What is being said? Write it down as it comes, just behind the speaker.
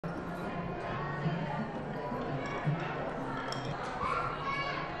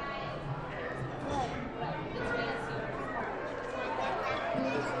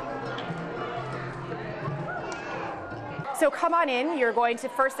So come on in. You're going to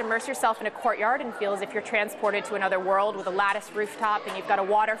first immerse yourself in a courtyard and feel as if you're transported to another world with a lattice rooftop, and you've got a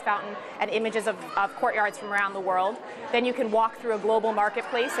water fountain and images of courtyards from around the world. Then you can walk through a global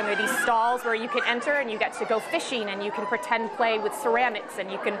marketplace, and there are these stalls where you can enter and you get to go fishing, and you can pretend play with ceramics,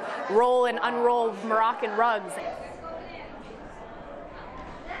 and you can roll and unroll Moroccan rugs.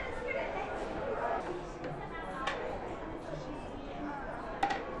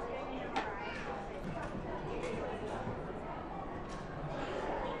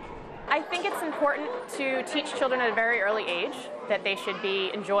 I think it's important to teach children at a very early age that they should be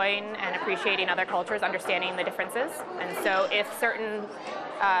enjoying and appreciating other cultures, understanding the differences. And so if certain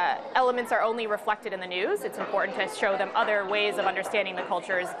elements are only reflected in the news, it's important to show them other ways of understanding the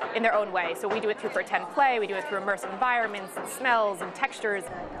cultures in their own way. So we do it through pretend play, we do it through immersive environments and smells and textures.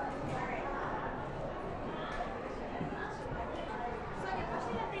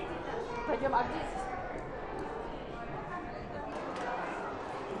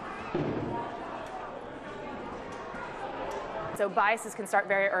 So biases can start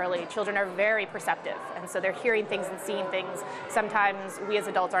very early. Children are very perceptive, and so they're hearing things and seeing things. Sometimes we as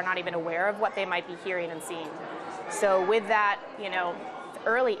adults are not even aware of what they might be hearing and seeing. So with that,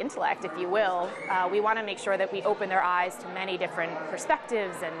 early intellect, if you will, we want to make sure that we open their eyes to many different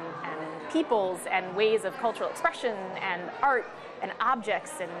perspectives and peoples and ways of cultural expression and art and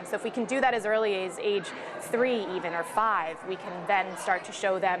objects. And so if we can do that as early as age 3 even, or 5, we can then start to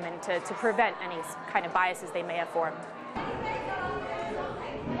show them and to prevent any kind of biases they may have formed.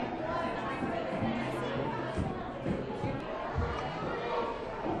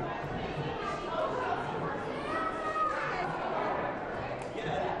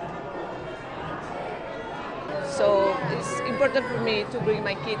 So it's important for me to bring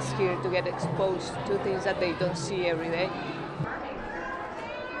my kids here to get exposed to things that they don't see every day.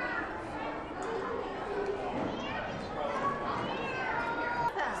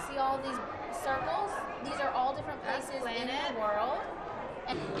 See all these circles? These are all different places in the world.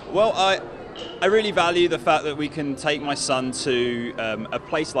 Well, I really value the fact that we can take my son to a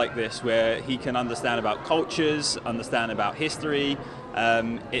place like this where he can understand about cultures, understand about history.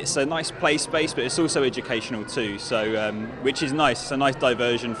 It's a nice play space, but it's also educational too, so which is nice. It's a nice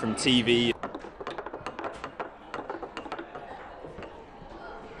diversion from TV.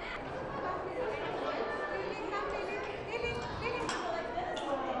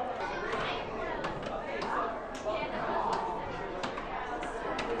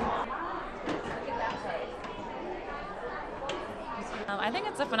 I think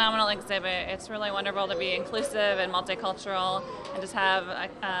it's a phenomenal exhibit. It's really wonderful to be inclusive and multicultural and just have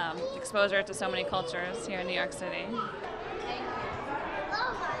exposure to so many cultures here in New York City. Do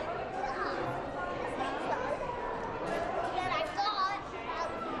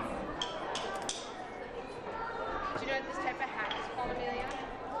you know what this type of hat is called, Amelia?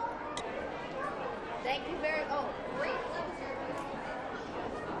 Thank you very much. Oh, great.